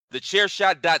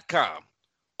TheChairShot.com.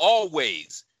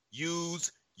 Always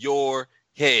use your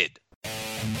head.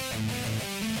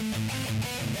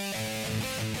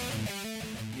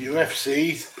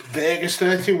 UFC Vegas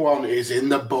 31 is in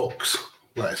the books.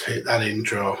 Let's hit that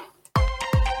intro.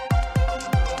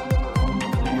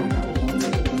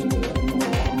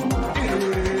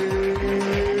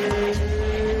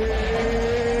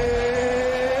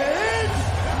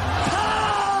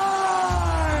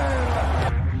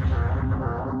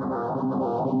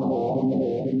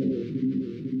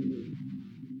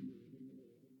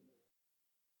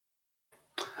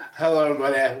 Hello,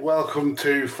 everybody. Welcome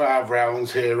to 5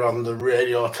 Rounds here on the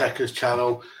Radio Techers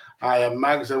channel. I am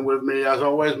Mags, and with me, as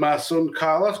always, my son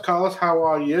Carlos. Carlos, how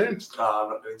are you? I'm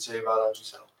not doing too bad. How's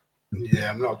yourself?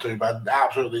 Yeah, I'm not too bad.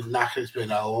 Absolutely knackered. It's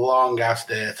been a long-ass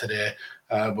day today.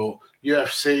 But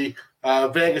UFC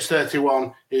Vegas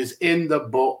 31 is in the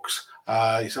books.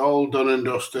 It's all done and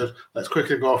dusted. Let's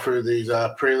quickly go through these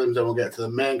prelims, and we'll get to the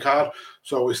main card.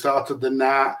 So we started the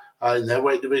night in the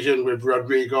weight division with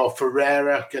Rodrigo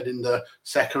Ferreira getting the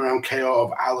second round KO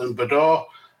of Alan Baudot.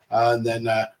 And then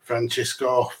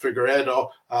Francisco Figueiredo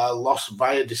lost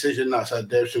via decision. That's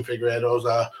Davison Figueiredo's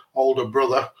older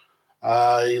brother.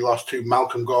 He lost to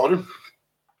Malcolm Gordon.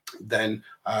 Then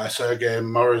Sergey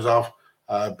Morozov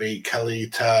beat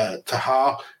Kelly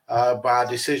Tahar by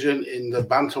decision in the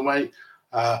bantamweight.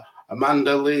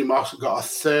 Amanda Lemos got a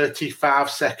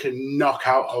 35-second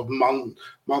knockout of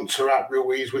Montserrat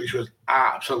Ruiz, which was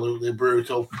absolutely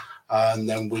brutal. And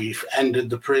then we've ended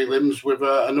the prelims with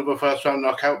another first-round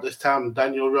knockout, this time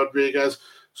Daniel Rodriguez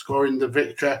scoring the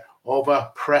victory over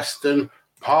Preston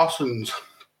Parsons.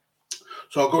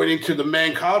 So going into the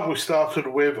main card, we started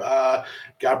with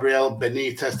Gabriel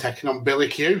Benitez taking on Billy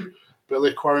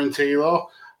Quarantillo.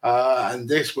 And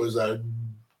this was a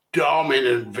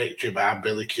dominant victory by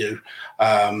Billy Q.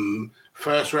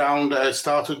 First round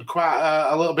started quite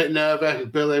a little bit nervous.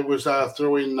 Billy was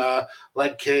throwing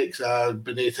leg kicks.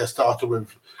 Benitez started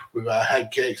with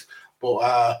head kicks.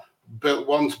 But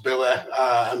once Billy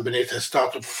and Benitez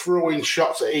started throwing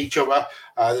shots at each other,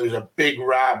 there was a big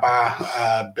right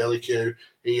by Billy Q.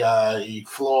 He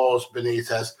floors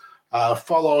Benitez,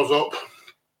 follows up.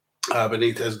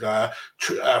 Benitez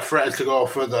threatens to go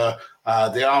for the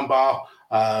armbar.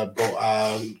 But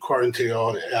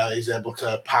Quarantillo is able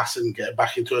to pass and get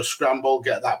back into a scramble,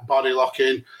 get that body lock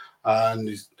in, and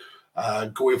he's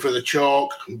going for the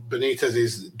choke.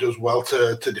 Benitez does well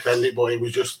to defend it, but he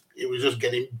was just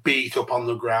getting beat up on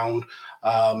the ground.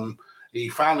 He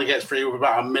finally gets free with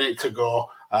about a minute to go,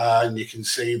 and you can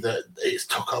see that it's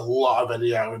took a lot of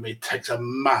energy out of him. He takes a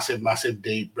massive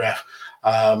deep breath.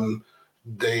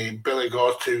 Billy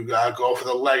goes to go for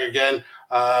the leg again,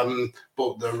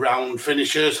 but the round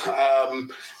finishes.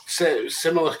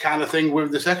 Similar kind of thing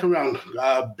with the second round.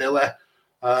 Billy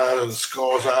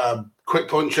scores quick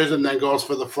punches and then goes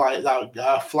for the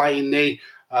flying knee,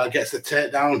 gets the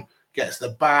takedown, gets the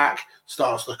back,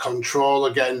 starts the control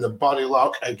again, the body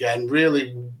lock again.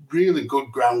 Really, really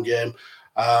good ground game.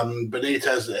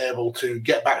 Benitez able to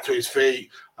get back to his feet,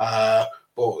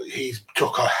 but he's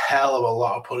took a hell of a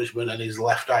lot of punishment, and his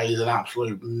left eye is an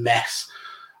absolute mess.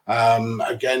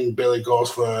 Again, Billy goes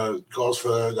for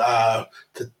the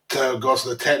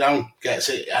takedown, gets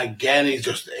it again. He's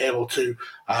just able to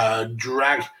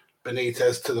drag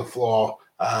Benitez to the floor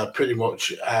pretty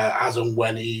much as and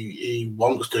when he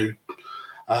wants to.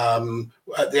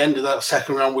 At the end of that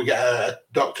second round, we get a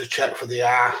doctor check for the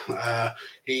eye.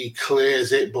 He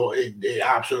clears it, but it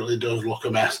absolutely does look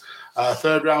a mess.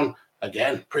 Third round,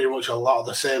 again, pretty much a lot of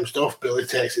the same stuff. Billy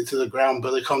takes it to the ground.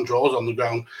 Billy controls on the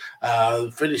ground.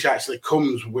 The finish actually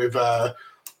comes with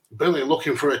Billy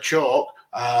looking for a choke.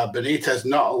 Benitez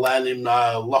not letting him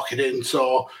lock it in.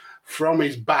 So from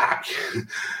his back,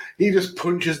 he just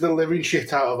punches the living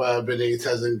shit out of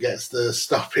Benitez and gets the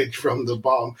stoppage from the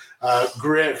bottom.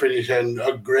 Great finish and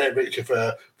a great victory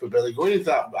for Billy. Going into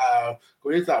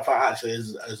that fight actually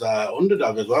as an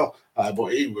underdog as well.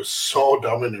 But he was so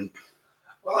dominant.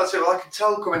 Well, I can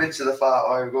tell coming into the fight,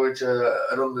 I'm going to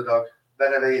an underdog.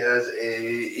 Benavidez,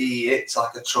 he hits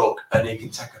like a truck and he can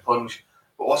take a punch.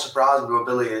 But what surprised me with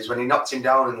Billy is when he knocked him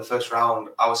down in the first round,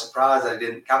 I was surprised that he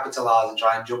didn't capitalise and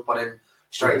try and jump on him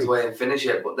straight away and finish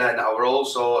it. But then I were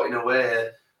also, in a way,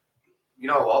 you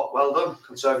know what, well done,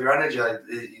 conserve your energy.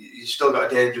 You've still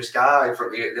got a dangerous guy in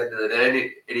front of you at the end of the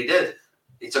day, and he did.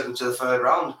 He took him to the third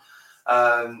round.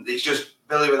 It's just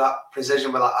Billy with that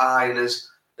precision, with that eye, and as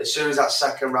soon as that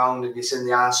second round and you're seeing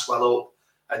the eye swell up,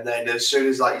 and then as soon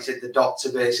as, like you said, the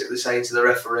doctor basically saying to the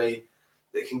referee,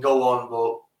 it can go on,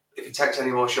 but if he takes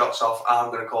any more shots off, I'm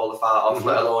going to call the fight off,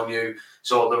 let alone you.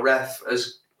 So the ref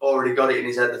has already got it in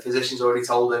his head. The physician's already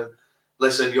told him,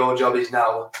 listen, your job is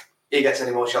now, he gets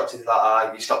any more shots into that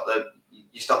eye, you stop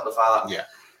the fight. Yeah.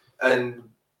 And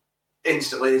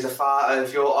instantly as a fighter,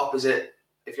 if you're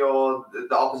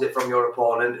the opposite from your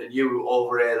opponent and you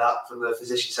overhear that from the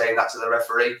physician saying that to the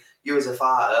referee, you as a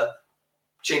fighter,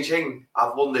 ching ching,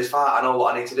 I've won this fight, I know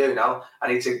what I need to do now. I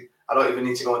don't even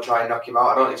need to go and try and knock him out.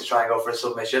 I don't need to try and go for a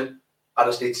submission. I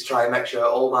just need to try and make sure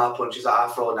all my punches that I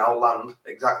throw now land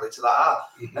exactly to that eye.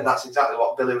 Mm-hmm. And that's exactly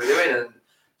what Billy was doing. And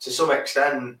to some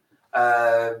extent,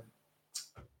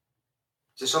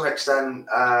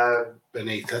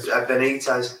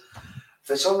 Benitez,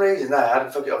 for some reason I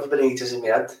hadn't forgot of Benitez in my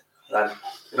head. Then,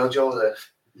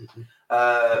 Joseph. Mm-hmm.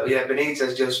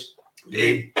 Benitez just...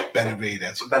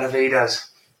 Benavidez.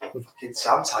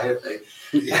 I'm tired, mate.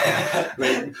 Yeah.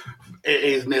 It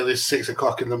is nearly 6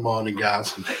 o'clock in the morning,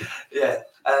 guys. Yeah.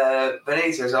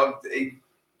 Benitez, you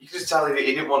can just tell that he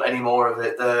didn't want any more of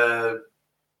it.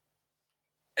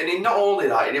 Not only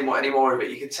that, he didn't want any more of it.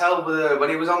 You could tell when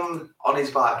he was on his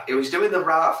back, he was doing the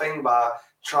right thing by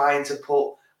trying to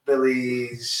put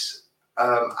Billy's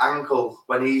ankle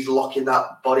when he's locking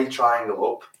that body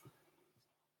triangle up.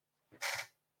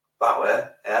 That way,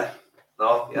 yeah.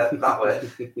 No, yeah, that way.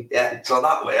 Yeah, so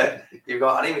that way, you've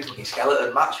got an even fucking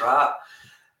skeleton match, right?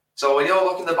 So when you're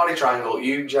looking at the body triangle,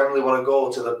 you generally want to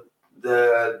go to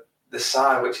the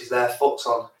side which is their foot's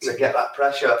on to get that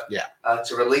pressure,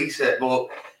 to release it. But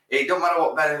it don't matter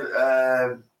what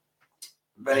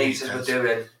Benitez was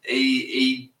doing.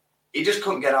 He just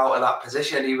couldn't get out of that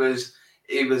position. He was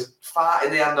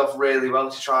fighting the handoff really well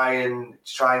to try and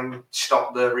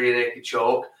stop the rear naked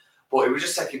choke. But he was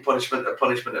just taking punishment to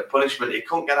punishment to punishment. He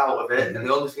couldn't get out of it. And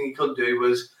the only thing he could do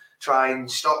was try and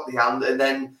stop the hand. And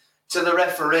then to the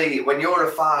referee, when you're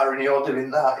a fighter and you're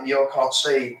doing that and you can't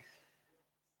see,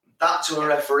 that to a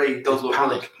referee does look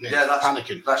panic. Yeah, that's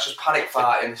panicking. That's just panic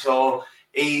fighting. So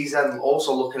he's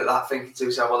also looking at that thinking to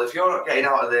himself, well, if you're not getting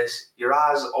out of this, your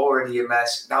eye's already a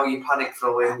mess. Now you panic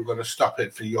throwing. I'm going to stop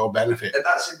it for your benefit. And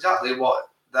that's exactly what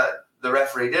the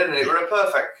referee did. And it were a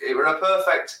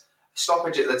perfect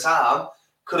stoppage at the time.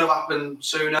 Could have happened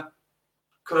sooner,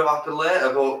 could have happened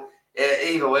later, but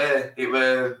either way,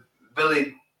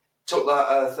 Billy took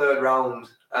that third round,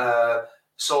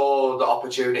 saw the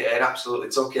opportunity and absolutely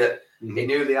took it. Mm-hmm. He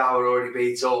knew the hour already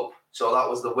beat up, so that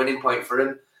was the winning point for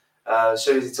him. As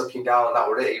soon as he took him down, that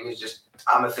was it. He was just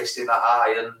hammer fisting that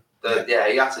eye, and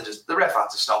he had to the ref had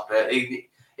to stop it.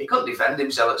 He couldn't defend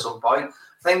himself at some point.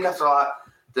 I think after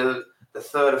the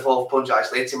third or fourth punch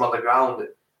actually hit him on the ground, I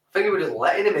think he was just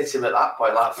letting him hit him at that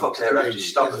point. Like, fuck it, ref, just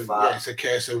stop the fight. Yeah, it's a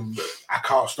case of, I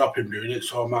can't stop him doing it,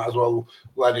 so I might as well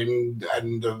let him,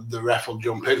 and the ref will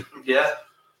jump in. Yeah.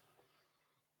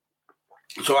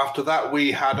 So after that,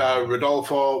 we had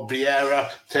Rodolfo Vieira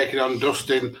taking on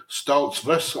Dustin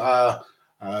Stoltzfus.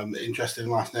 Interesting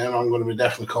last name. I'm going to be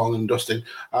definitely calling him Dustin.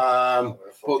 But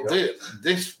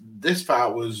this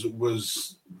fight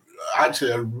was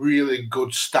actually a really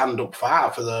good stand-up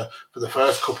fight for the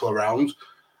first couple of rounds.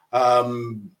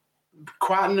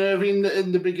 Quite nervy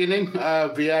in the beginning.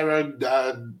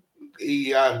 Vieira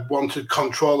he wanted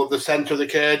control of the centre of the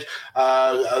cage.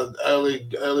 An early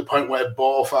point where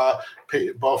both were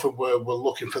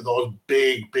looking for those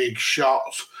big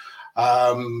shots.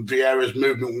 Vieira's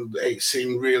movement, it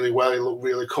seemed really well. He looked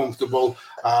really comfortable.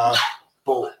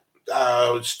 But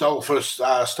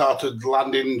Stoltzfus started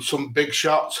landing some big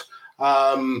shots.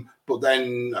 But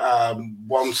then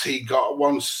once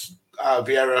Vieira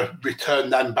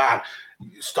returned them back,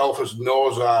 Stoltzfus'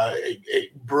 nose,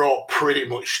 it broke pretty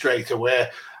much straight away.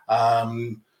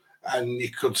 And you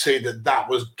could see that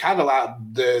was kind of like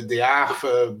the eye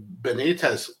for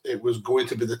Benitez. It was going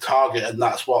to be the target, and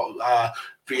that's what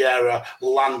Vieira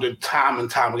landed time and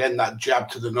time again, that jab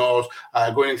to the nose.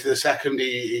 Going into the second,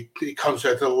 he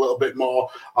concentrated a little bit more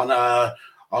on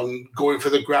going for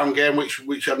the ground game,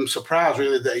 which I'm surprised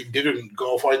really that he didn't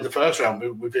go for in the first round,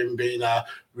 with him being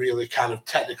really kind of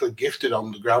technically gifted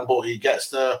on the ground. But he gets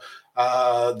the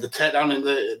takedown in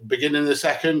the beginning of the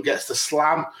second, gets the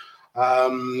slam.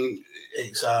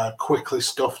 It's quickly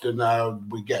stuffed, and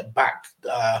we get back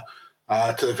to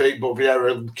the feet, but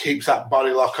Vieira keeps that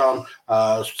body lock on.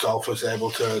 Stoltzfus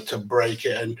able to break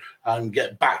it and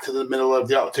get back to the middle of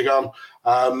the octagon.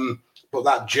 But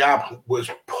that jab was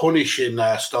punishing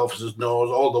Stoltzfus'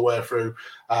 nose all the way through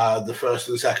the first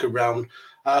and second round.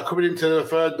 Coming into the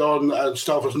third, though,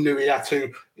 Stoltzfus knew he had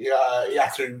to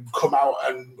come out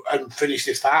and finish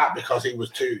this fight because he was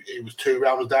two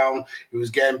rounds down. He was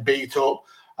getting beat up.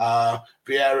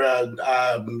 Vieira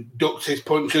ducked his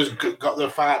punches, got the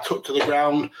fight took to the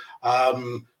ground,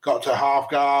 got to half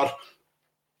guard,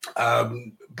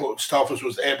 But Stolfus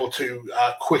was able to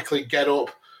quickly get up,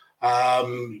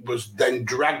 was then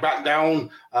dragged back down,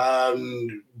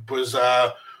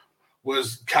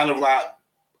 was kind of like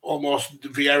almost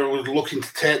Vieira was looking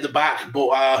to take the back,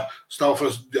 but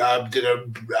Stolfus did a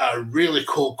really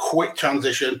cool quick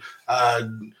transition,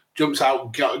 jumps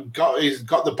out, got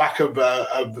the back of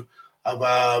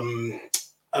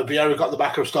Vieira, got the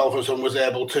back of Stolfus and was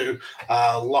able to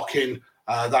lock in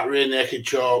that rear naked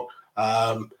choke.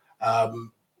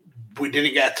 We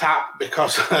didn't get a tap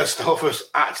because Stolfus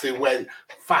actually went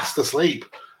fast asleep.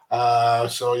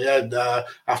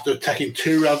 After taking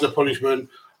 2 rounds of punishment,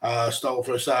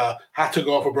 Stolfus had to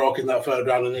go for broke in that 3rd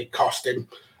round, and it cost him.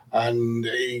 And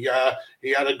he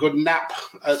had a good nap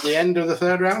at the end of the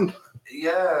 3rd round.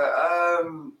 Yeah.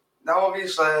 Now,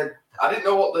 obviously, I didn't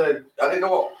know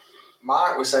what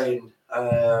Mark was saying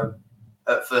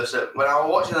at first. When I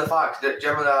was watching the fight,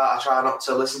 generally I try not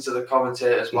to listen to the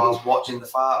commentators whilst watching the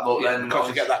fight, but then because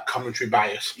you get that commentary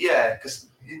bias. Yeah,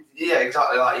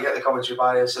 exactly. Like you get the commentary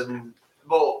bias,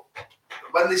 but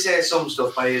when they say some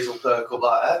stuff, my ears will perk up.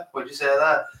 Like, what'd you say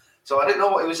there? So I didn't know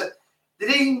what he was saying.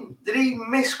 Did he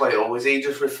miss weight, or was he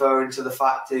just referring to the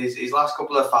fact his last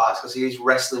couple of fights, because he's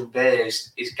wrestling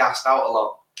based, he's gassed out a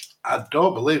lot? I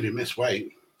don't believe he missed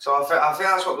weight. So I think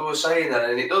that's what they were saying then,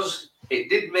 and it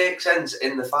did make sense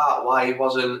in the fight why he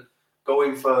wasn't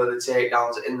going for the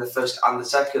takedowns in the 1st and the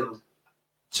 2nd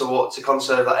to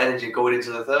conserve that energy going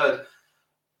into the 3rd.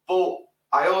 But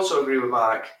I also agree with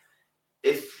Mark.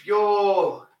 If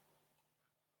your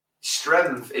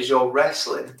strength is your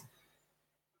wrestling,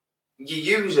 you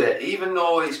use it, even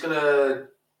though it's going to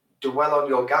dwell on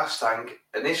your gas tank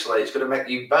initially, it's going to make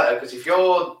you better, because if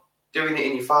you're doing it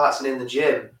in your fights and in the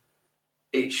gym,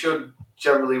 it should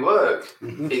generally work.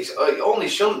 Mm-hmm. It only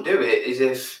shouldn't do it is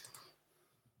if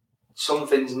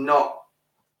something's not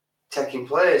taking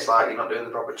place, like you're not doing the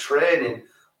proper training,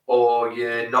 or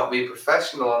you're not being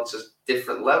professional onto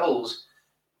different levels.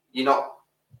 You're not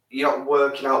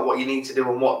working out what you need to do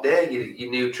on what day.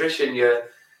 Your nutrition, your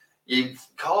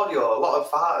cardio. A lot of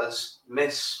fighters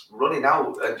miss running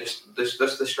out, and just the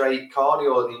straight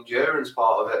cardio, the endurance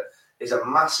part of it is a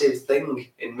massive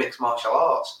thing in mixed martial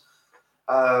arts.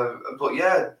 But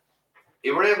yeah,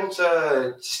 he were able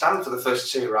to stand for the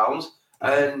first 2 rounds,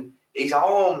 and his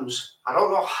arms, I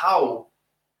don't know how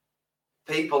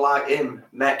people like him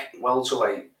make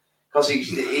welterweight, because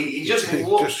he just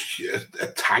looked just a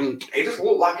tank. He just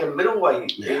looked like a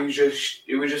middleweight. Yeah.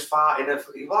 He was just fighting.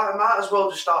 He might as well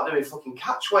just start doing fucking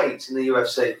catch weights in the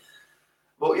UFC.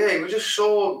 But yeah, he was just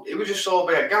so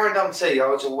big. I guarantee I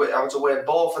was to weigh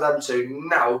both of them two.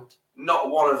 Now,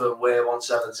 not one of them weigh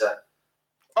 170.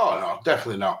 Oh no,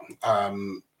 definitely not.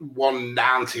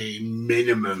 190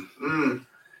 minimum.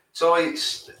 So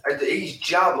his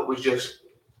jab was just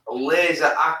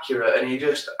laser accurate, and he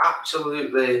just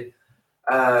absolutely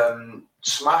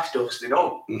smashed Dustin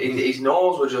up. Mm-hmm. His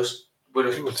nose was just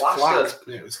plastered. Flat.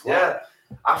 It was flat. Yeah.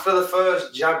 After the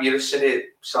first jab, you just seen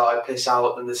it sort of piss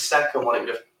out, and the second one, it would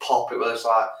just pop. It was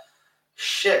like,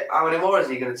 shit, how many more is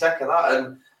he going to take of that?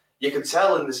 And you could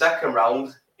tell in the second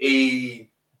round, he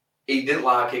didn't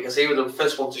like it, because he was the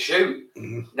first one to shoot.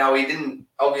 Mm-hmm. Now, he didn't,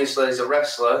 obviously, as a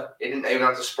wrestler, he didn't even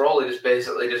have to sprawl. He just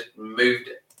basically just moved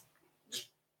it. Just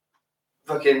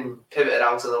fucking pivoted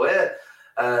out of the way.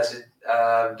 So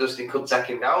Dustin could take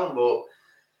him down. But,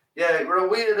 yeah, it was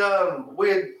a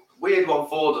weird one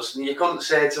for Dustin. You couldn't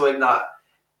say to him that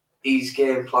his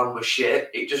game plan was shit.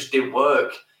 It just didn't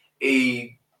work.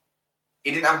 He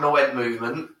didn't have no head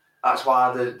movement. That's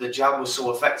why the jab was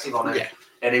so effective on him. Yeah.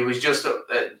 And he was just...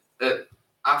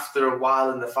 after a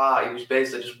while in the fight, he was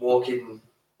basically just walking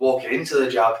into the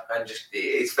jab, and just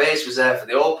his face was there for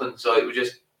the open, so it was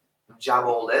just jab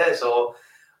all day. So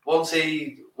once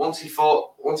he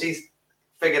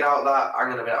figured out that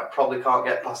I probably can't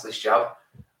get past this jab,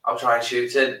 I'll try and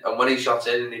shoot in. And when he shot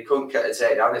in and he couldn't get a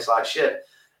takedown, it's like, shit,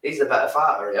 he's the better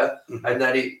fighter here. Mm-hmm. And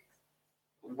then he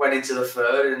went into the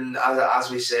 3rd, and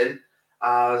as we seen,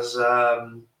 as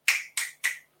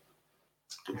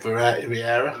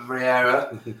Vieira.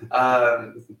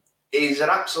 He's an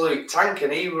absolute tank,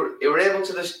 and he were able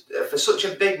to just, for such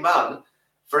a big man,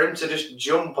 for him to just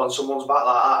jump on someone's back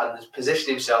like that and just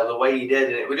position himself the way he did,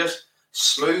 and it was just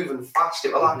smooth and fast.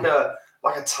 It was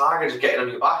like a tiger just getting on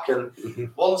your back. And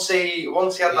once he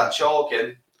had that choke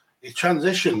in, he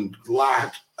transitioned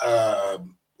like a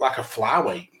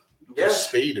flyweight. Yeah, the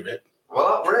speed of it.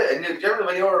 Well, that's it. And generally,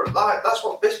 when you're like, that's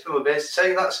what Bisping was basically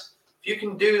saying. That's, if you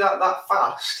can do that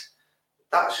fast,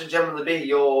 that should generally be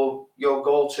your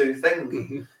go-to thing.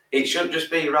 Mm-hmm. It shouldn't just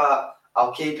be, right,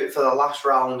 I'll keep it for the last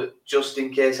round just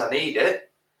in case I need it.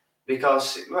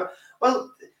 because,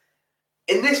 well,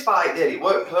 in this fight, it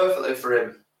worked perfectly for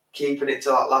him, keeping it to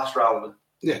that last round.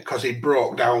 Yeah, because he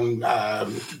broke down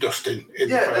Dustin in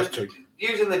the first two.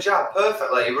 Using the jab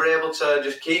perfectly, you were able to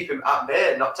just keep him at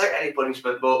bay, not take any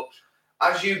punishment. But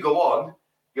as you go on,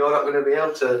 you're not going to be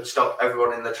able to stop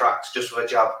everyone in the tracks just with a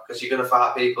jab, because you're going to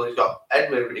fight people who's got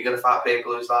head movement. You're going to fight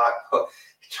people who's like,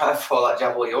 try and throw that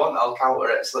jab all you want, I'll counter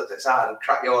it, slip it aside, and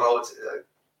crack you all over.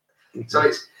 So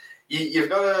it's you've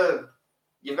got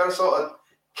to sort of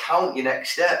count your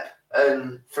next step.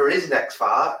 And for his next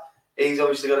fight, he's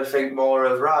obviously got to think more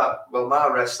of, right, well, my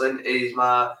wrestling is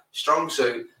my strong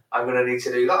suit. I'm going to need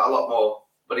to do that a lot more.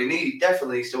 But he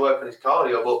definitely needs to work on his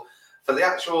cardio. But for the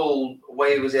actual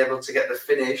way he was able to get the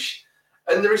finish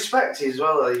and the respect as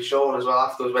well that he's shown as well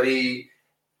afterwards, when he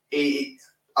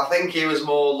I think he was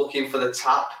more looking for the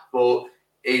tap, but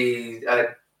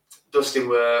Dustin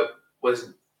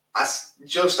was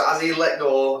just as he let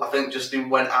go. I think Justin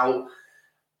went out,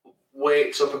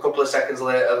 wakes up a couple of seconds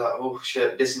later, like, oh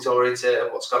shit,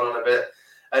 disorientated, what's gone on a bit,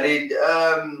 and he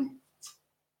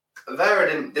Vera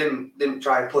didn't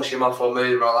try and push him off or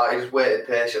move him or like. He just waited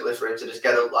patiently for him to just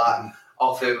get up like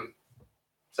off him,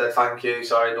 said thank you,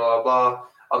 sorry, blah blah,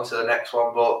 on to the next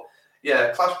one. But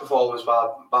yeah, class performance by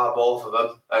both of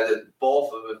them, and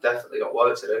both of them have definitely got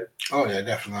work to do. Oh yeah,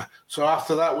 definitely. So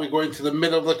after that, we go into the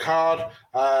middle of the card.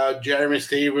 Jeremy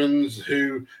Stephens,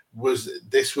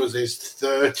 this was his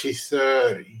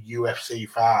 33rd UFC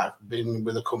fight, been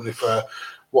with the company for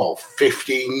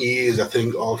 15 years, I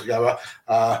think, altogether.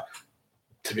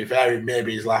 To be fair,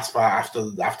 maybe his last fight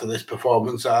after this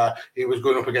performance. He was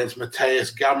going up against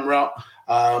Matthias Gamrot.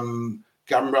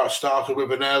 Gamrot started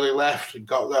with an early left,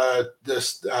 got the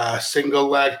single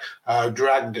leg,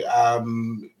 dragged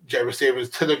Jeremy Stephens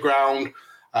to the ground,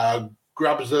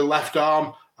 grabs the left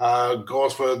arm,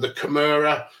 goes for the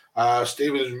Kimura.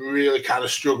 Stephens really kind of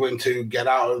struggling to get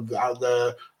out of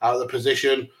the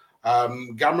position.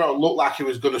 Gamrot looked like he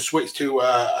was going to switch to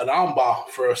an armbar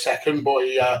for a second, but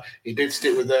he did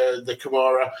stick with the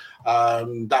Kimura.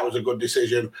 That was a good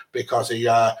decision because he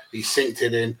synced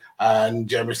it in, and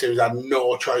Jeremy Stephens had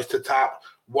no choice to tap.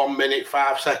 1 minute,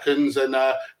 5 seconds, and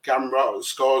Gamrot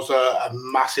scores a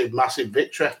massive, massive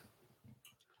victory.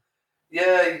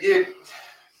 Yeah,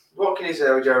 what can you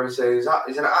say with Jeremy Stephens?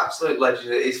 He's an absolute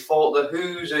legend. He's fought the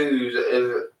who's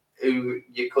who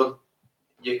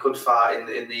you could fight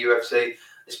in the UFC,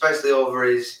 especially over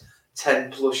his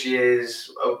 10 plus years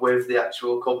with the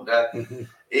actual company. Mm-hmm.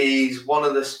 He's one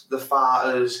of the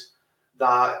fighters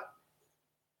that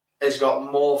has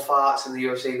got more fights in the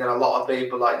UFC than a lot of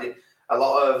people. Like a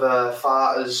lot of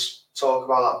fighters talk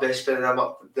about like Bisping and them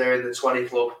up there in the 20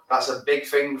 club. That's a big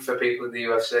thing for people in the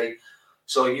UFC.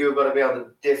 So you've got to be on a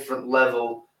different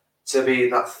level to be in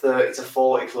that 30 to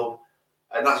 40 club.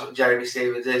 And that's what Jeremy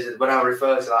Stephens is. And when I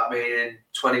refer to that, meaning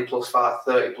 20 plus fights,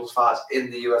 30 plus fights in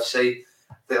the UFC,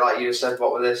 I think like you said,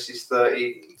 what was this? His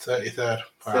 33rd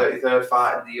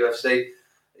fight in the UFC.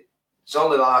 It's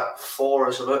only like 4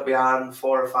 or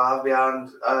 5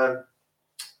 behind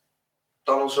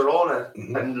Donald Cerrone.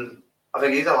 Mm-hmm. And I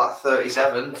think he's at like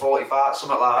 37, 40 fights,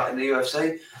 something like that in the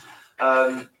UFC.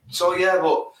 So yeah,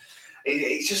 but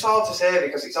it's just hard to say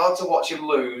because it's hard to watch him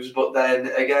lose. But then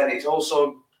again, it's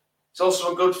also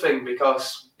a good thing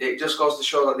because it just goes to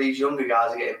show that these younger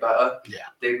guys are getting better. Yeah.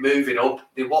 They're moving up.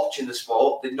 They're watching the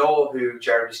sport. They know who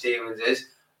Jeremy Stephens is.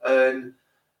 And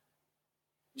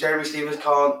Jeremy Stephens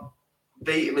can't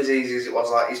beat him as easy as it was.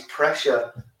 Like his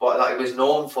pressure, what like he was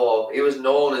known for. He was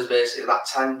known as basically that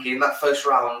tanky. In that first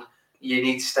round, you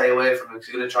need to stay away from him because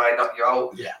he's going to try and knock you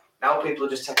out. Yeah. Now people are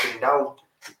just taking him down.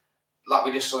 Like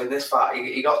we just saw in this fight.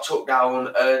 He got took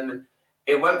down and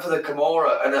he went for the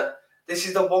Kimura. And this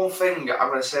is the one thing I'm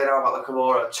going to say now about the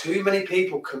Kimura. Too many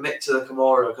people commit to the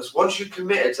Kimura because once you've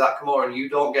committed to that Kimura and you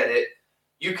don't get it,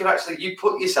 you can you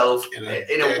put yourself in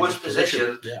a worse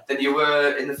position than you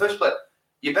were in the first place.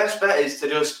 Your best bet is to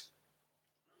just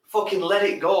fucking let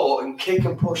it go and kick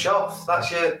and push off.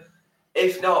 That's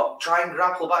if not, try and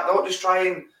grapple back. Don't just try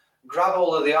and grab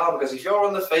hold of the arm because if you're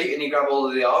on the feet and you grab hold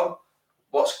of the arm,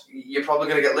 you're probably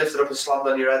going to get lifted up and slammed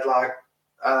on your head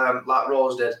like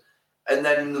Rose did. And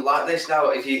then like this now,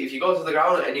 if you go to the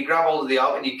ground and you grab hold of the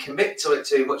arm and you commit to it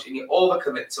too much and you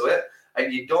overcommit to it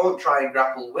and you don't try and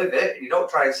grapple with it and you don't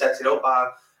try and set it up by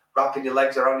wrapping your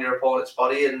legs around your opponent's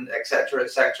body and etc.,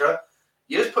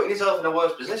 you're just putting yourself in a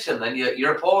worse position. And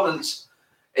your opponents,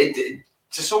 to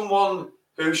someone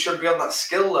who should be on that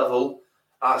skill level,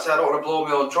 I don't want to blow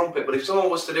my own trumpet, but if someone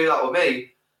was to do that with me,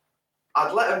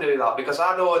 I'd let them do that because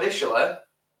I know initially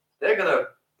I'm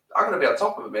going to be on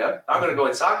top of them, man. I'm going to go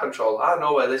inside control. I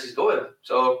know where this is going.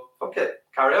 So fuck it,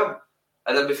 carry on.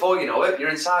 And then before you know it, you're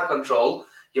in side control,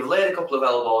 you've laid a couple of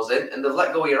elbows in, and they've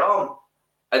let go of your arm.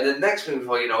 And the next thing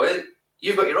before you know it,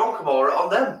 you've got your own Kimura on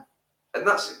them. And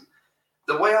that's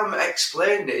the way I'm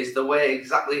explaining it is the way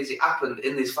exactly as it happened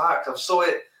in this fight. I've saw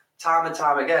it time and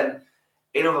time again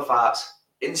in other fights,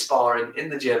 in sparring, in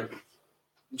the gym.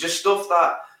 Just stuff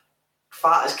that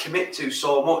fighters commit to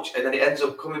so much, and then it ends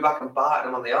up coming back and biting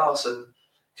them on the arse. And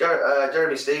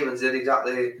Jeremy Stephens did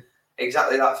exactly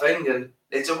that thing, and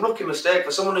it's a rookie mistake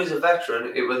for someone who's a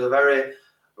veteran. It was a very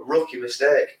rookie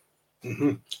mistake.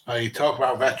 Mm-hmm. You talk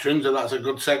about veterans, and that's a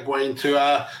good segue into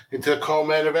the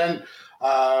co-main event.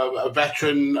 A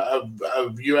veteran of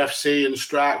UFC and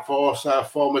Strikeforce,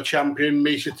 former champion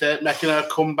Miesha Tate making her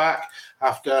comeback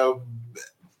after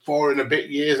 4 and a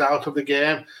bit years out of the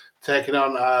game, taking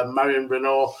on Marion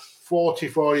Renault,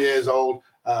 44 years old.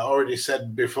 Already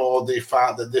said before the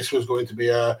fight that this was going to be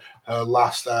her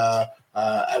last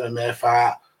MMA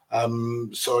fight.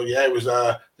 It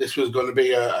was this was going to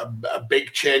be a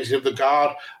big change of the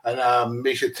guard, and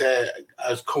Miesha Tate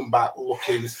has come back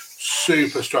looking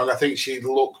super strong. I think she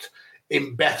looked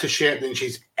in better shape than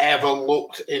she's ever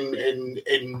looked in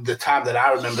the time that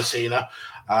I remember seeing her.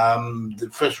 The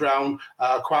first round,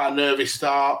 quite a nervy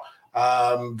start,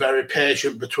 very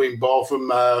patient between both of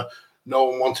them. No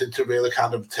one wanted to really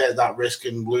kind of take that risk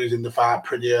in losing the fight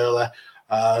pretty early.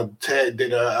 Tate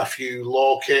did a few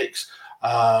low kicks,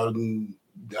 a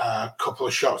couple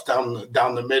of shots down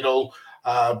the middle,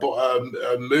 but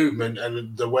her movement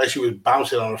and the way she was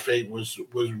bouncing on her feet was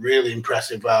really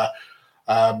impressive.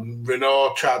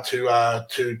 Renault tried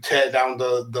to take down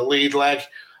the lead leg,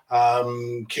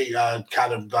 kind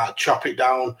of like chop it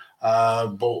down,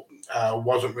 but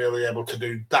wasn't really able to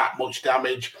do that much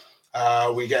damage.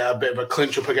 We get a bit of a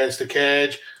clinch up against the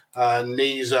cage,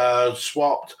 knees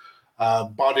swapped,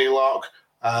 body lock,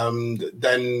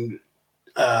 then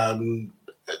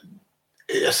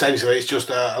essentially it's just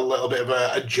a little bit of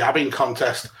a jabbing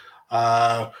contest.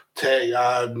 Gets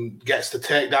the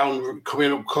takedown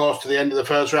coming up close to the end of the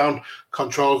first round,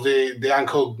 controls the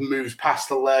ankle, moves past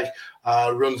the leg,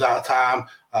 runs out of time,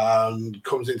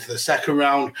 comes into the second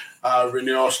round.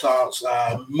 Renault starts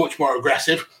much more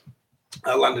aggressive.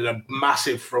 Landed a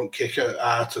massive front kick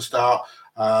to start,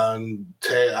 and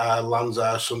lands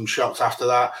some shots after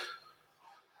that.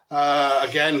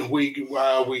 Again, we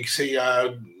see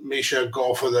Miesha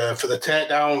go for the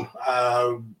takedown.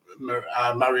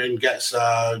 Marion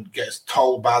gets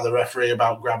told by the referee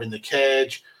about grabbing the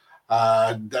cage.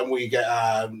 Then we get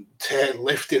Tate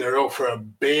lifting her up for a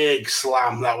big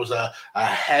slam. That was a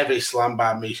heavy slam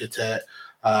by Miesha Tate,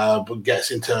 but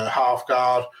gets into half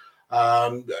guard.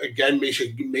 Again,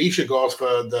 Miesha goes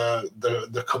for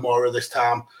the Kimura this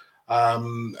time.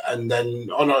 And then,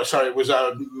 it was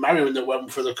Marion that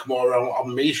went for the Kimura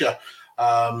on Miesha.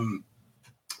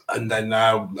 And then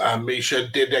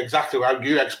Miesha did exactly how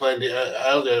you explained it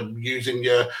earlier, using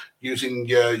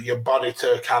your body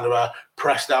to kind of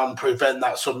press down, prevent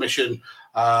that submission,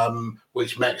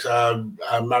 which makes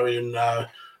Marion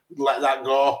let that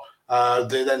go.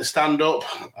 They then stand up.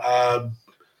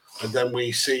 And then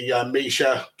we see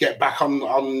Miesha get back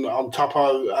on top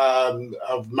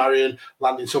of Marion,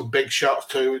 landing some big shots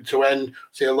to end.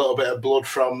 See a little bit of blood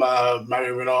from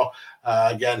Marion Renault.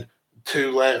 Again,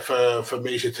 too late for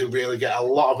Miesha to really get a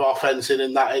lot of offense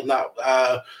in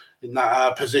that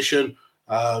position.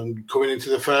 Coming into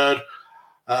the third,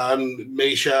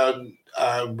 Miesha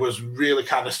was really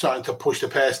kind of starting to push the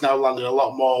pace now, landing a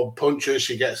lot more punches.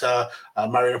 She gets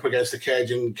Marion up against the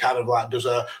cage and kind of like does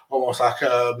almost like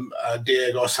a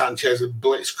Diego Sanchez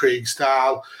blitzkrieg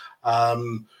style.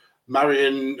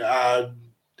 Marion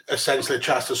essentially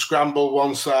tries to scramble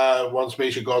once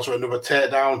Miesha goes for another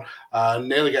takedown,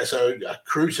 nearly gets a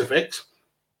crucifix,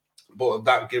 but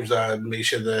that gives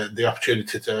Miesha the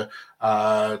opportunity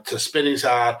to spin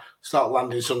inside, start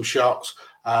landing some shots.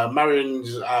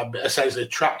 Marion's essentially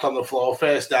trapped on the floor,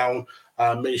 face down.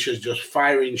 Miesha's just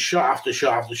firing shot after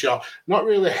shot after shot. Not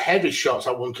really heavy shots,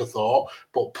 I wouldn't have thought,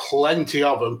 but plenty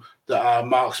of them that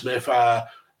Mark Smith,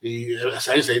 he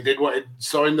essentially did what he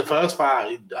saw in the first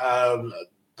fight.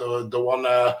 The one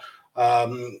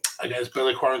against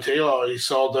Billy Quarantillo, he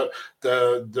saw that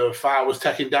the fight was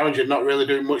taking damage and not really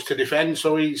doing much to defend,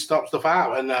 so he stops the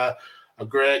fight. And a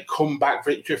great comeback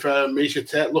victory for Miesha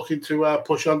Tate, looking to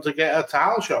push on to get a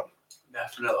title shot.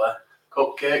 Definitely.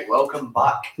 Cupcake, welcome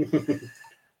back.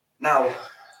 Now, I'm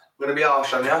going to be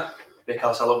harsh on you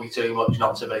because I love you too much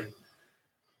not to be.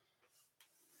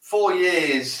 4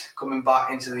 years coming back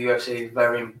into the UFC is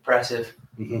very impressive.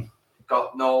 Mm-hmm.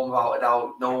 Got without a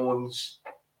doubt, no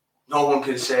one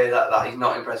can say that he's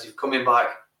not impressive. Coming back,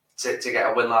 to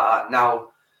get a win like that. Now,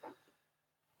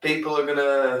 people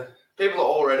are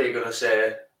already gonna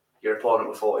say your opponent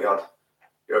was 40 odd.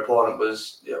 Your opponent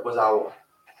was out.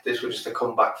 This was just a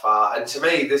comeback fight. And to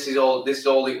me, this is all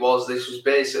it was. This was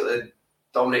basically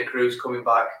Dominic Cruz coming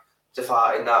back to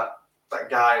fighting that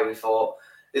guy we fought.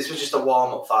 This was just a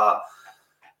warm-up fight.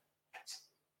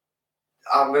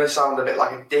 I'm going to sound a bit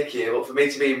like a dick here, but for me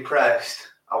to be impressed,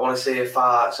 I want to see a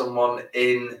fight someone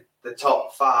in the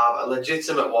top 5, a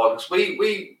legitimate one. Because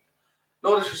we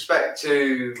no disrespect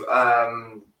to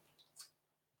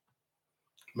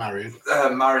Marion.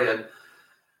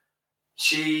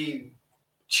 She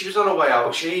was on her way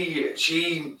out.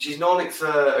 She's known it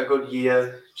for a good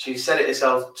year. She's said it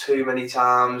herself too many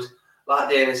times. Like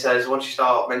Dana says, once you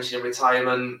start mentioning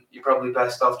retirement, you're probably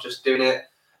best off just doing it.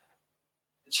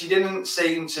 She didn't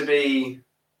seem to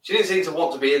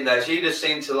want to be in there. She just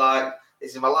seemed to like,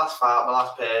 this is my last fight, my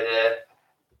last payday.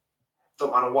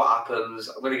 Don't matter what happens,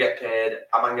 I'm going to get paid.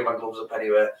 I'm hanging my gloves up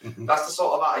anyway. Mm-hmm. That's the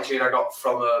sort of attitude I got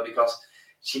from her, because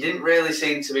she didn't really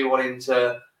seem to be wanting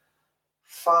to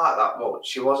fight that much.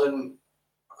 She wasn't.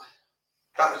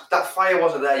 That fire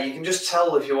wasn't there. You can just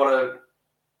tell if you want to.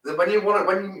 When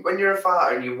you're a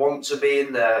fighter and you want to be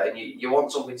in there and you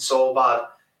want something so bad,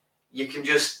 you can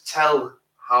just tell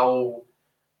how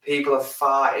people are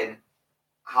fighting,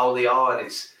 how they are, and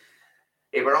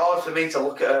it was hard for me to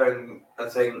look at her and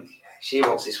think she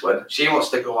wants this win. She wants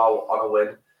to go out on a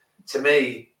win. To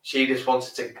me, she just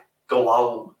wanted to go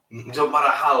out. Mm-hmm. It doesn't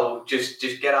matter how. Just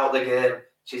get out the game.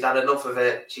 She's had enough of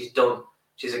it. She's done.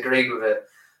 She's agreed with it.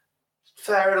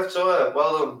 Fair enough to her.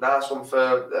 Well done. Nice one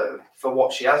for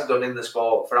what she has done in the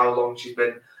sport, for how long she's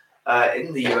been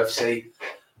in the UFC.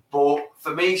 But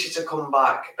for me, to come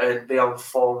back and be on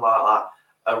form like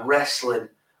that, wrestling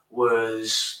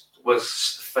was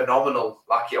phenomenal,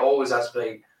 like it always has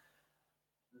been.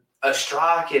 Her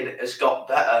striking has got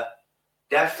better,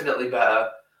 definitely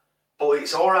better. But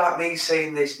it's all right me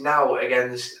saying this now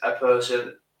against a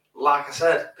person. Like I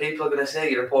said, people are going to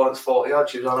say your opponent's 40 odd,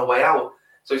 she was on her way out.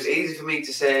 So it's easy for me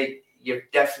to say you've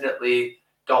definitely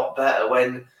got better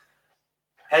when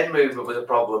head movement was a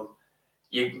problem.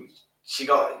 You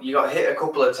got hit a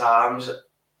couple of times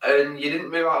and you didn't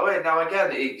move out of the way. Now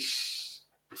again, it's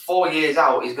 4 years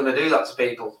out, he's going to do that to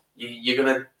people. You're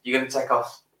gonna take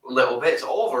off little bits.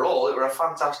 Overall, it was a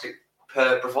fantastic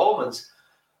performance.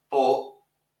 But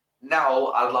now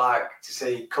I'd like to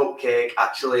see Cupcake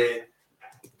actually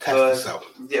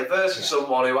versus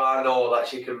someone who I know that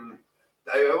she can.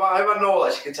 I know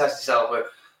that she can test herself with.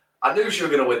 I knew she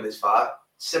was going to win this fight.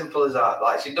 Simple as that.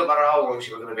 Like, it doesn't matter how long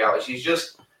she was going to be out. She's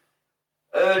just.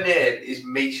 Her name is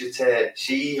Miesha Tate.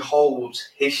 She holds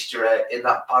history in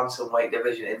that bantamweight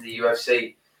division in the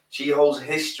UFC. She holds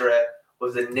history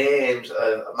with the names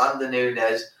of Amanda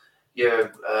Nunes,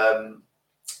 your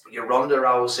Ronda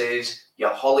Rouseys, your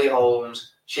Holly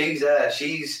Holmes. She's there.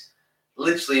 She's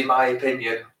literally, in my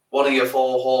opinion, one of your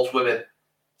 4 horsewomen.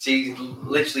 She's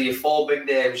literally your 4 big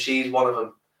names. She's one of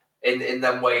them in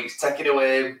them weights. Taking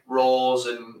away Rose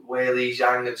and Weili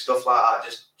Zhang and stuff like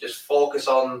that. Just focus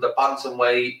on the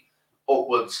bantamweight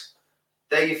upwards.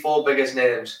 They're your 4 biggest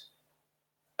names.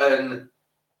 And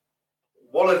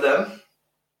one of them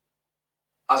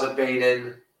hasn't been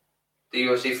in the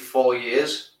UFC for 4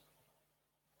 years.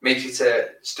 Miesha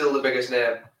Tate, still the biggest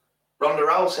name. Ronda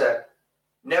Rousey,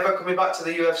 never coming back to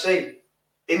the UFC.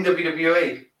 In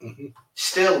WWE, mm-hmm.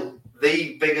 Still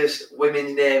the biggest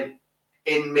women's name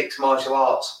in mixed martial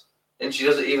arts. And she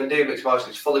doesn't even do mixed martial arts,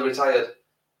 she's fully retired.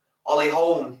 Holly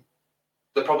Holm,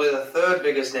 probably the 3rd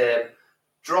biggest name,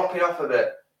 dropping off a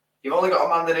bit. You've only got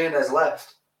Amanda Nunes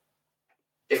left.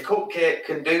 If Cupcake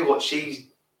can do what she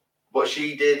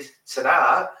did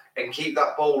tonight and keep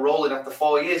that ball rolling after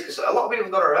 4 years, because a lot of people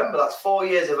have got to remember that's 4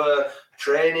 years of her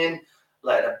training,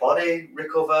 letting her body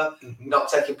recover, mm-hmm. Not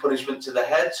taking punishment to the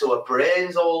head, so her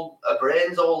brain's all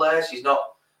there. She's not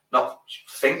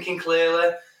thinking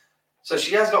clearly, so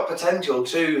she has got potential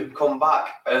to come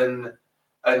back and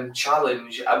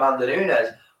challenge Amanda Nunes.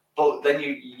 But then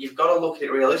you've got to look at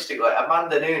it realistically.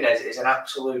 Amanda Nunes is an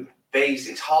absolute beast.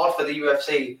 It's hard for the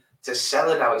UFC to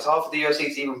sell her now. It's hard for the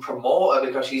UFC to even promote her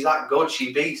because she's that good.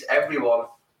 She beats everyone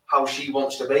how she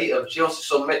wants to beat them. She wants to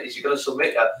submit you, she's going to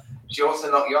submit her. She wants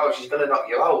to knock you out, she's going to knock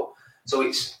you out. So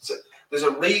there's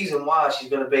a reason why she's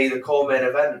going to be the co-main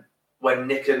event when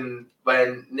Nick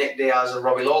Diaz and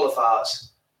Robbie Lawler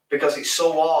fights, because it's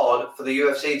so hard for the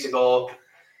UFC to go,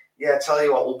 yeah, tell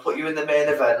you what, we'll put you in the main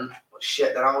event, but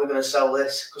shit, then how are we going to sell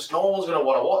this? Because no one's going to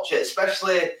want to watch it,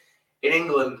 especially in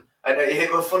England. And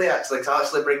it was funny actually, because I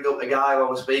actually bring up the guy I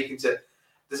was speaking to.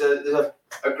 There's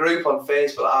a group on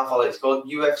Facebook that I follow, it's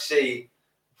called UFC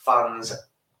fans,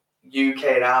 UK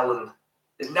and Ireland.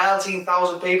 There's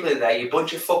 19,000 people in there, you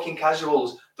bunch of fucking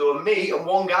casuals. There were me and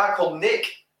one guy called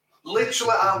Nick.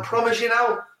 Literally, I promise you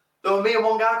now, there were me and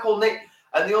one guy called Nick.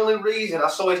 And the only reason I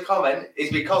saw his comment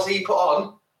is because he put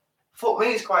on, fuck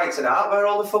me, it's quiet tonight, where are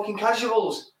all the fucking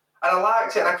casuals? And I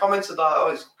liked it, and I commented that, oh,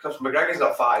 it's because McGregor's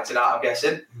not fighting tonight, I'm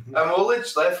guessing. Mm-hmm. And we're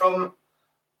literally from, I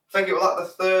think it was like the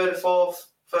third or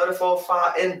fourth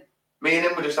fight in, me and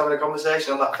him were just having a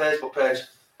conversation on that Facebook page.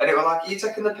 And it was like, are you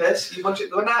taking the piss? There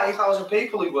were 90,000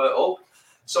 people who were up.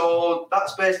 So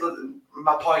that's basically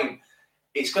my point.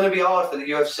 It's going to be hard for the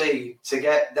UFC to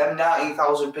get them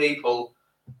 19,000 people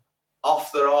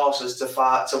off their horses to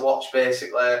fight, to watch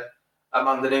basically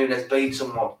Amanda Nunes beat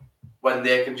someone when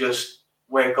they can just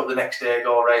wake up the next day,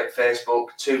 go right, Facebook,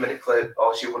 2-minute clip,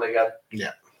 oh, she won again.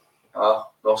 Yeah.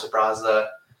 Oh, no surprise there.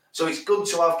 So it's good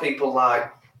to have people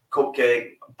like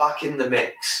Cupcake back in the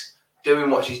mix, doing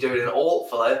what she's doing, and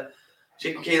hopefully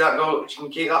she can keep that go. She can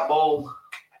keep that ball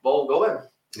going.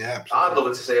 Yeah, absolutely. I'd love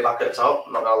her to see her back at the top.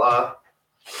 I'm not gonna lie.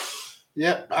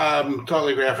 Yeah,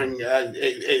 totally agree. I think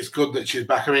it's good that she's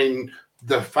back. I mean,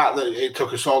 the fact that it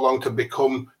took her so long to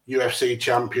become UFC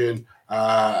champion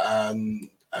and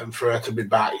for her to be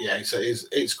back, yeah,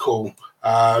 it's cool.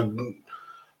 But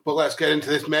let's get into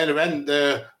this main event.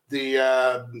 The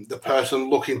person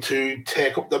looking to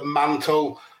take up the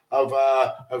mantle of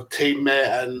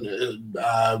teammate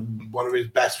and one of his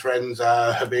best friends,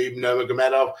 Khabib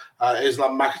Nurmagomedov,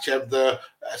 Islam Makhachev,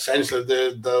 essentially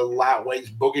the lightweight's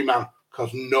boogeyman,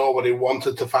 because nobody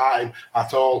wanted to fight him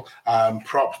at all.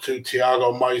 Props to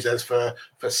Thiago Moises for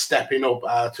stepping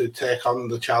up to take on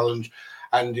the challenge.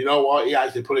 And you know what? He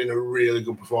actually put in a really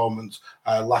good performance.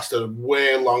 Lasted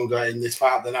way longer in this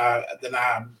fight than I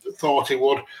thought he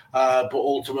would. But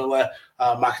ultimately,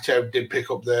 Makhachev did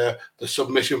pick up the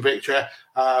submission victory.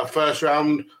 First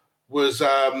round was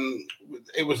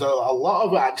it was a lot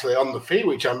of actually on the feet,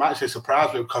 which I'm actually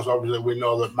surprised with, because obviously we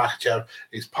know that Makhachev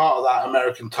is part of that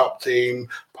American top team,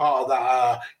 part of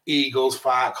that Eagles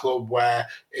Fight Club, where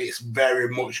it's very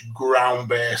much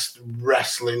ground-based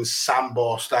wrestling,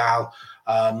 Sambo style.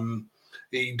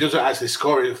 He doesn't actually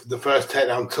score the first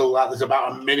takedown until there's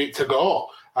about a minute to go.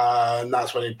 And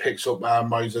that's when he picks up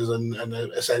Moises and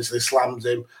essentially slams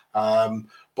him.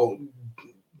 But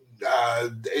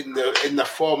in the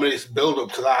 4 minutes build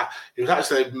up to that, it was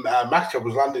actually Makhachev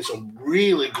was landing some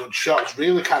really good shots,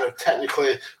 really kind of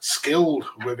technically skilled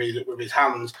with his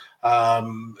hands,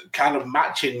 kind of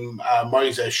matching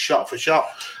Moises shot for shot.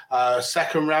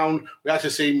 Second round, we had to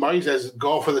see Moises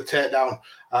go for the takedown.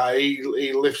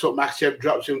 He lifts up Makhachev,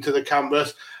 drops him to the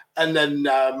canvas, and then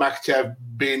Makhachev,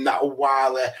 being that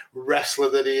wily wrestler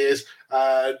that he is,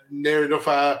 near enough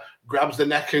grabs the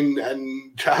neck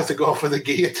and tries to go for the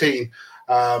guillotine.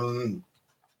 But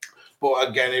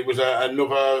again, it was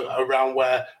another round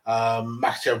where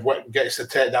Makhachev gets the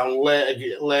takedown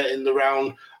late in the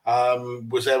round,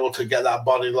 was able to get that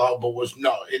body lock, but was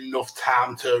not enough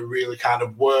time to really kind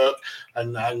of work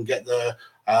and get the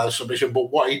submission.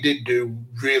 But what he did do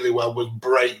really well was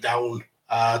break down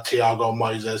Thiago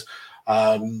Moises.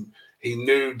 He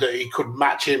knew that he could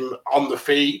match him on the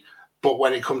feet, but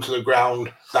when it comes to the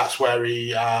ground, that's where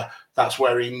he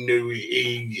knew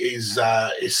his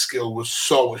skill was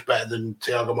so much better than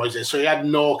Thiago Moises. So he had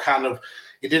no kind of,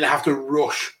 he didn't have to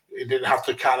rush. He didn't have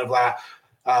to kind of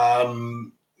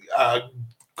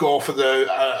go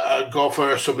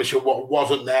for a submission what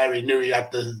wasn't there. He knew he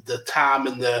had the time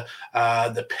and the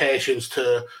patience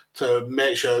to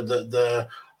make sure that the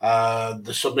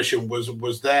submission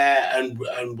was there and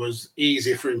was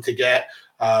easy for him to get.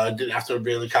 Didn't have to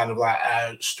really kind of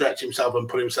stretch himself and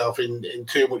put himself in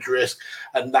too much risk,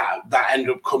 and that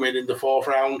ended up coming in the fourth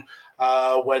round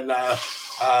when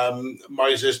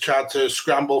Moises tried to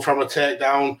scramble from a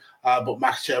takedown, but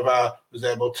Makhachev was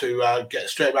able to get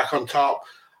straight back on top.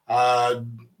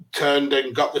 Turned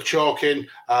and got the choke in,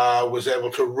 was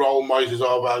able to roll Moises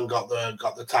over and got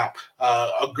the tap.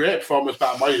 A great performance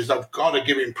by Moises. I've got to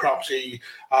give him props. It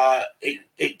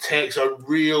takes a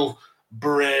real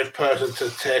brave person to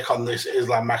take on this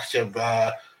Islam Makhachev.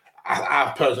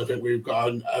 I personally think we've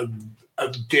got a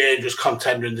dangerous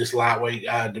contender in this lightweight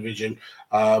division.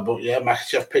 But yeah,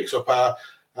 Makhachev picks up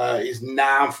his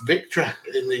 9th victory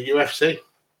in the UFC.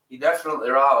 You're definitely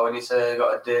right when you say you've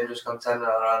got a dangerous contender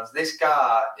on our hands. This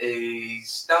guy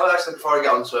is... Now, actually, before I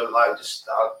get onto him, I'll just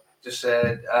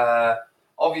say,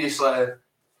 obviously,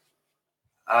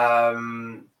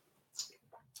 Moises.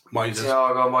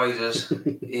 Thiago Moises,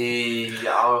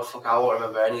 I won't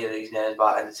remember any of these names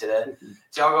by the end of today.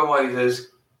 Thiago Moises,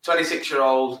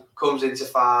 26-year-old, comes into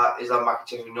fight, Islam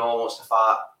Makhachev, who no one wants to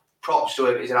fight. props to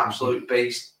him. He's an absolute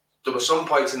beast. There were some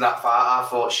points in that fight I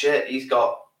thought, shit, he's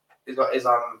got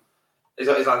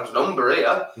Islam's number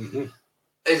here. Mm-hmm.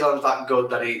 Islam's that good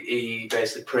that he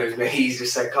basically proved me. He's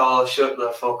just like, "Oh, shut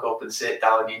the fuck up and sit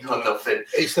down. You know nothing."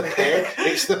 It's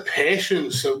the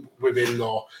patience with him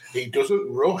though. He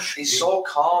doesn't rush. He's so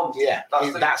calm. Yeah,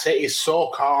 that's it. He's so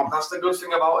calm. That's the good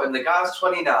thing about him. The guy's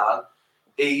 29.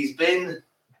 He's been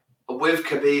with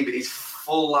Khabib his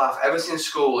full life ever since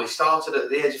school. He started at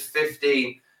the age of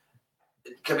 15.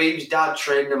 Khabib's dad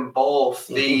trained them both.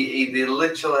 They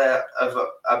literally have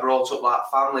brought up like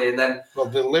family, and then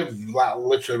they live like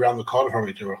literally around the corner from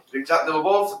each other. Exactly, they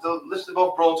both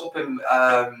brought up in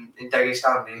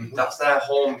Dagestan. That's their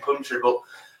home country. But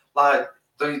like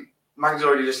Mag's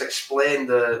already just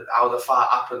explained how the fight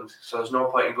happened, so there's no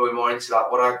point in going more into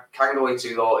that. What I can go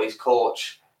into though is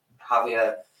Coach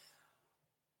Javier.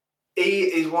 He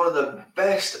is one of the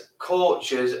best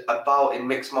coaches about in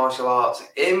mixed martial arts.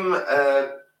 Him,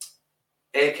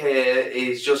 AKA,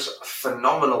 is just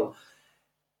phenomenal.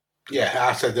 Yeah,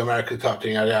 I said the American top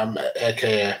thing. I'm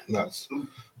AKA. That's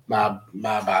my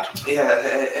bad.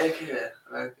 Yeah, AKA.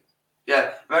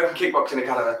 Yeah, American Kickboxing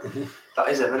Academy. That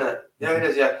is him, isn't it? Yeah, it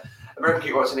is, yeah. American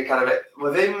Kickboxing Academy.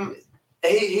 With him,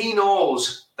 he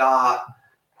knows that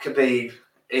Khabib,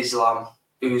 Islam,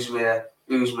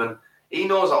 Usman, he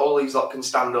knows that all these lot can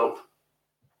stand up.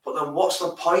 But then what's the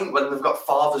point when they've got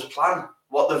father's plan?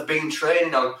 What they've been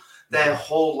training on their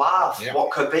whole life? Yeah.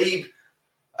 What Khabib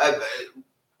has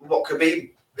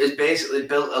basically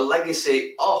built a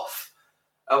legacy off,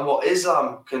 and what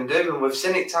Islam can do. And we've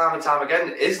seen it time and time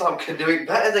again. Islam can do it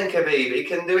better than Khabib. He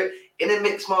can do it in a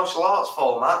mixed martial arts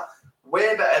format,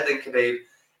 way better than Khabib.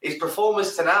 His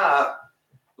performance tonight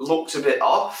looked a bit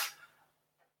off,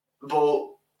 but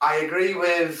I agree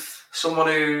with someone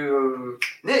who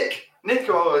Nick,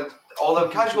 or all them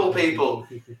casual people.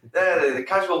 They're the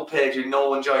casual page who no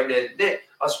one joined in. Nick,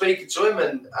 I was speaking to him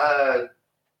and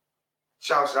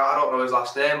shouted out, I don't know his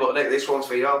last name, but Nick, this one's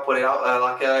for you. I'll put it out there.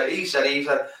 Like he said,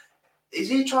 is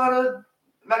he trying to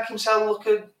make himself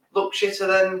look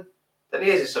shitter than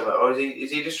he is or something, or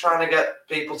is he just trying to get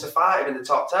people to fight him in the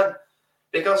top 10?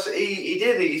 Because he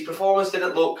did. His performance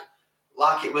didn't look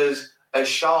like it was as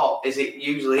sharp as it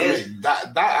usually is. Mean,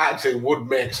 that actually would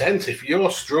make sense. If you're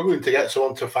struggling to get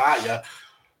someone to fight you,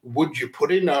 would you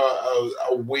put in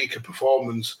a weaker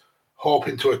performance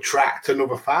hoping to attract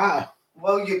another fighter?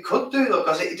 Well, you could do though,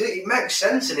 because it makes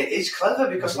sense and it is clever.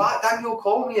 Because like Daniel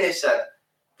Cormier said,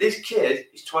 this kid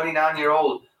is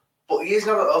 29-year-old, but he is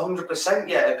not at 100%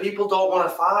 yet, and people don't want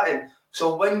to fight him.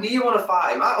 So when do you want to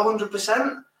fight him? At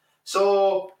 100%?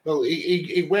 So, well,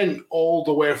 he went all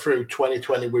the way through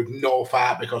 2020 with no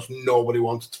fight because nobody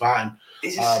wanted to fight him.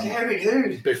 He's a scary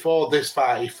dude. Before this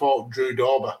fight, he fought Drew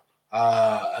Dober,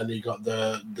 and he got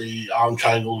the arm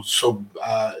triangle sub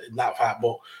in that fight.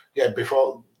 But yeah,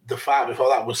 before the fight before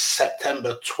that was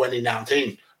September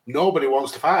 2019. Nobody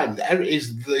wants to fight him.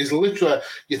 He's literally.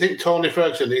 You think Tony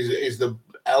Ferguson is the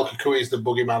El Kukui is the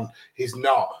boogeyman? He's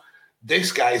not.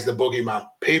 This guy's the boogeyman.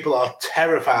 People are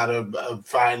terrified of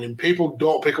fighting him. People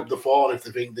don't pick up the phone if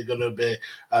they think they're going to be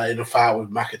in a fight with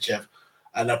Makhachev.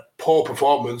 And a poor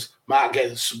performance might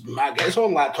get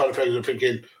someone like Tony Ferguson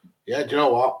thinking, yeah, do you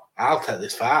know what? I'll take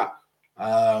this fight.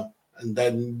 And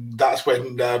then that's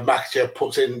when Makhachev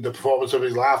puts in the performance of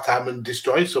his lifetime and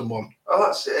destroys someone. Well,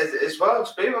 that's it as well.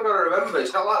 People got to remember,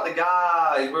 it's not like the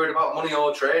guy is worried about money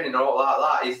or training or all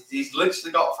like that. He's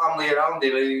literally got family around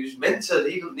him who's mentored.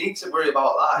 He doesn't need to worry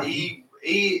about that.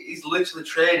 He's literally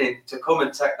training to come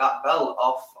and take that belt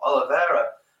off Oliveira.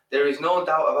 There is no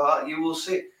doubt about it. You will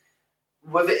see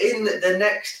within the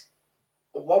next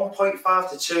 1.5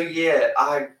 to 2 years,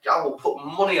 I will put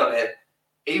money on it.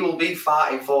 He will be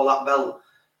fighting for that belt.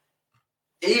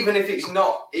 Even if it's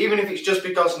just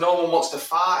because no one wants to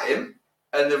fight him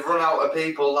and they've run out of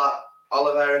people that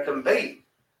Oliveira can beat.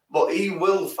 But he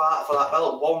will fight for that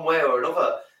belt one way or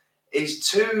another. He's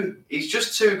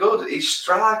just too good. His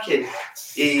striking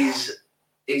is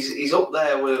up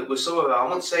there with some of it. I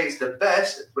wouldn't say it's the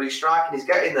best, but his striking is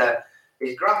getting there.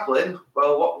 His grappling,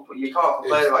 well, you can't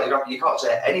complain about his grappling. You can't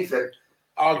say anything.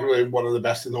 Arguably one of the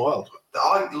best in the world.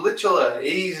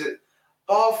 He's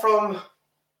far from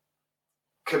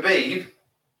Khabib.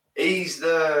 He's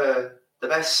the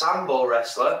best sambo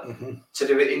wrestler to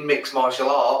do it in mixed martial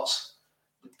arts.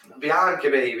 Behind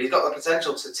Khabib, he's got the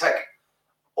potential to take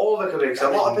over Khabib.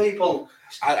 So a lot of people,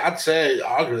 I'd say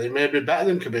arguably maybe better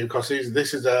than Khabib because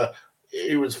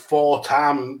he was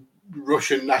 4-time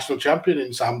Russian national champion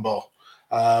in sambo,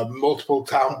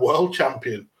 multiple-time world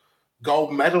champion.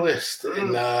 Gold medalist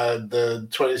in the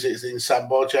 2016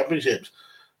 Sambo Championships.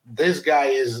 this guy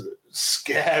is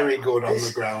scary good on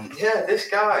the ground. Yeah, this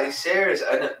guy is serious.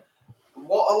 And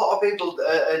what a lot of people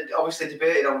are obviously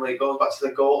debating on when it goes back to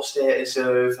the GOAT status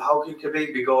of how can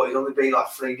Khabib be GOAT? He'd only be like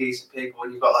 3 decent people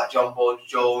when you've got like John Bones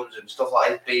Jones and stuff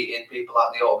like that beating people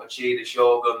like the Machida,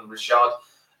 Shogun, Rashad,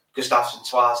 Gustafsson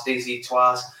twice, DZ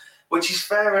twice, which is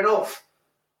fair enough.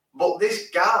 But this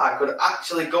guy could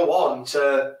actually go on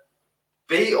to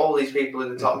beat all these people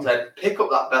in the top 10, pick up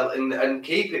that belt and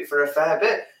keep it for a fair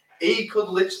bit. He could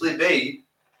literally be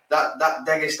that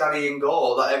Dagestani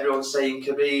goal that everyone's saying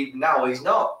Khabib now. He's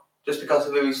not, just because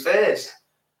of who he's faced.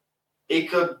 He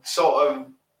could sort of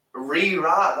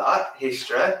rewrite that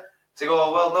history to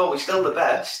go, well, no, we're still the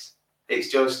best. It's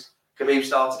just Khabib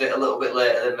started it a little bit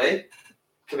later than me.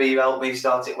 Khabib helped me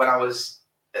start it when I was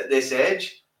at this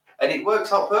age. And it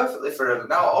works out perfectly for him.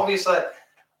 Now, obviously,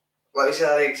 like you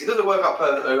said, it doesn't work out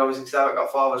perfectly, obviously, because they haven't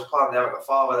got Father's plan. They haven't got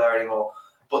Father there anymore.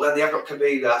 But then they have got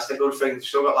Khabib there. That's the good thing. They've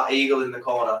still got that eagle in the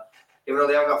corner. Even though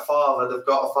they haven't got Father, they've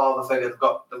got a father figure. They've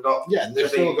got yeah, and they've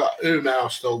still got Umar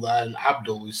still there, and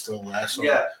Abdul is still there. So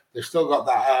yeah, they've still got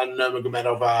that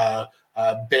Nurmagomedov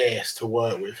base to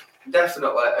work with.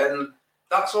 Definitely, and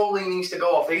that's all he needs to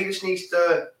go off. He just needs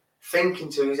to think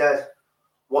into his head,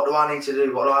 what do I need to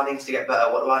do? What do I need to get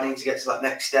better? What do I need to get to that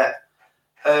next step?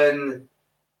 And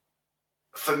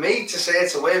for me to say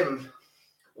to him,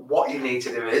 what you need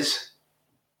to do is,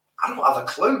 I don't have a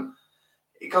clue.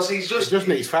 Because he just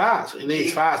needs farts. He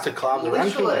needs farts to climb the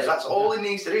rankings. That's all he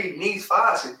needs to do. He needs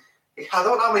farts. I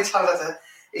don't know how many times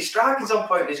his striking's on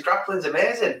point, his grappling's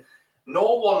amazing. No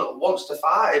one wants to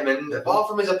fight him, and apart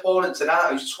from his opponent tonight,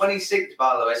 who's 26,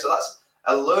 by the way, so that's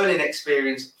a learning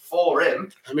experience for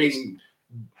him. I mean,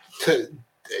 to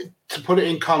put it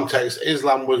in context,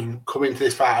 Islam was coming to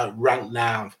this fight at rank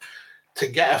 9. To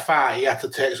get a fight, he had to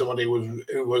take somebody who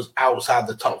was outside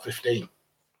the top 15.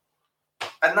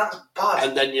 And that's bad.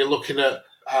 And then you're looking at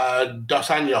Dos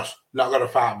Anjos, not got a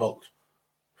fight booked.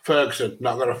 Ferguson,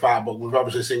 not got a fight booked. We've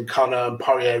obviously seen Conor and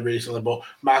Poirier recently, but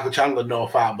Michael Chandler, no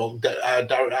fight booked.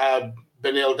 Beneil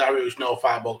Dariush, no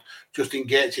fight booked. Justin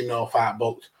Gaethje, no fight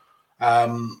booked.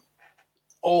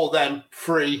 All them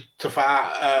free to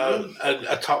fight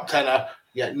a top tenner,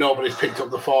 yet nobody's picked up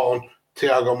the phone.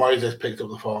 Thiago Moises picked up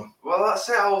the phone. Well, that's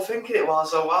it. I was thinking it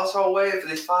whilst I was waiting for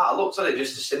this fight. I looked at it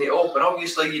just to set it up, and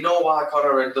obviously, you know why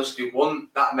Conor and Dusty won.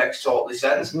 That makes totally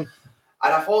sense. And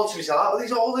I thought to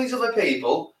myself, all these other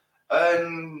people,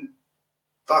 and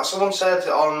like someone said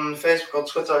on Facebook or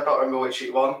Twitter, I can't remember which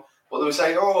one, but they were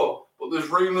saying, but there's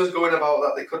rumours going about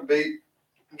that they could beat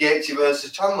Gaethje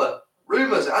versus Chandler.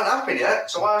 Rumours aren't happening yet,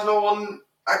 so why has no one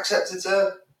accepted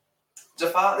to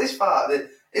fight this fight?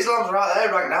 Islam's right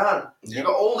there, right now. Yep. You've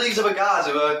got all these other guys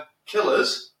who are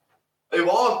killers,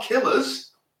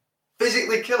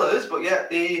 physically killers, but yet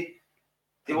they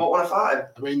won't want to fight him.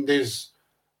 I mean, there's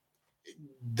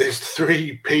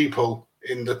 3 people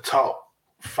in the top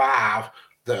 5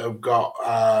 that have got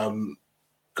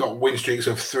win streaks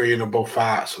of 3 and above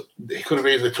fights. He could have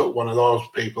easily took one of those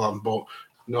people on, but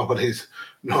nobody's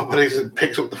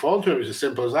picked up the phone to him. It's as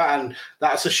simple as that, and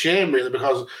that's a shame, really,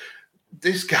 because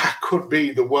this guy could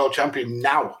be the world champion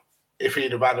now if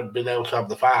he'd have been able to have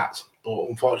the fights. But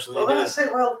unfortunately, that's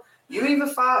it. Well, you either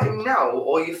fight him now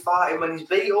or you fight him when he's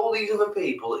beat all these other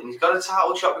people and he's got a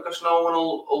title shot because no one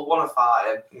will want to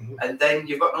fight him. Mm-hmm. And then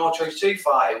you've got no choice to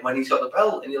fight him when he's got the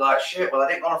belt. And you're like, shit, well, I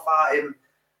didn't want to fight him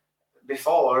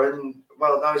before. And,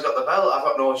 well, now he's got the belt. I've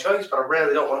got no choice, but I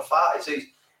really don't want to fight him. So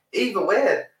either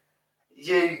way,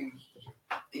 you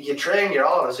train your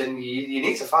arms and you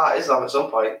need to fight Islam at some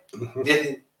point.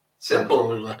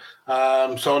 Simple.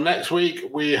 Absolutely. So next week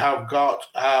we have got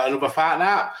another fight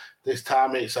night. This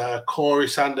time it's Corey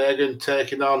Sandhagen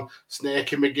taking on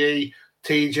Snakey McGee,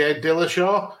 TJ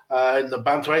Dillashaw. In the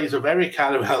bantamweight, it's a very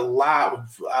kind of a light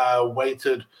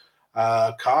weighted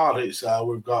card. It's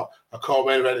we've got a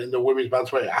co-main event in the women's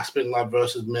bantamweight, Aspen Ladd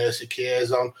versus Mercy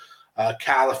Chiazon,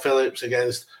 Carla Phillips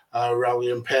against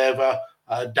Raulian Pava,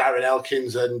 Darren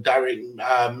Elkins and Derek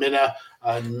Minner,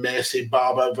 and Macy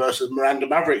Barber versus Miranda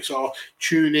Maverick. So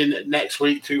tune in next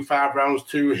week to 5 rounds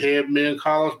to hear me and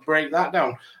Carlos break that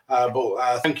down.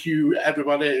 But thank you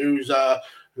everybody who's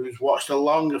watched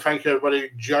along. Thank you everybody who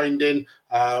joined in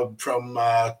from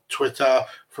Twitter,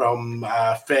 from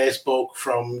Facebook,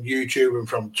 from YouTube, and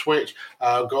from Twitch.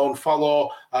 Go and follow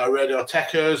Radio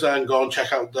Techers and go and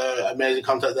check out the amazing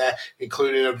content there,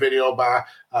 including a video by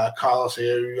Carlos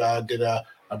who did a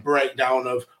breakdown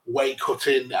of weight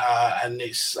cutting and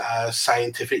its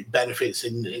scientific benefits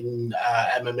in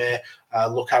MMA.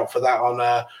 Look out for that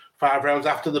on 5 rounds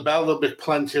after the bell. There'll be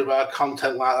plenty of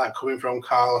content like that coming from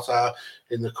Carlos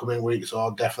in the coming weeks,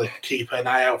 so definitely keep an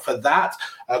eye out for that.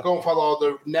 Go and follow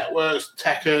the networks,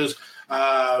 Techers,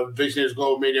 Visionaries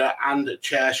Global Media, and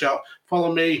Chairshot.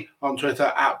 Follow me on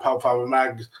Twitter at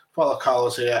PodFarmerMags. Follow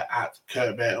Carlos here at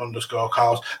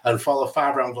KurtBay_Carlos, and follow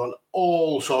 5 Rounds on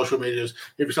all social medias.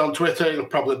 If it's on Twitter, it'll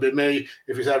probably be me.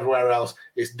 If it's everywhere else,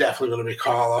 it's definitely going to be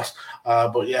Carlos.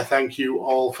 But yeah, thank you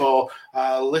all for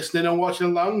listening and watching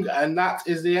along, and that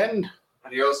is the end.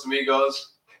 Adios,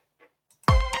 amigos.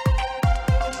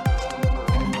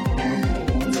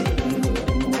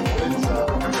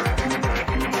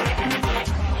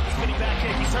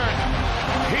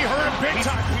 He hurt him big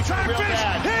time. He's trying to finish.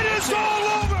 It is all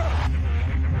over.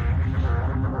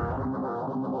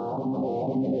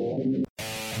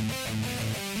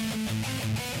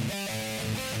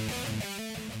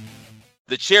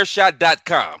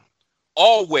 TheChairShot.com.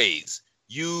 Always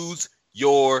use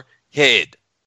your head.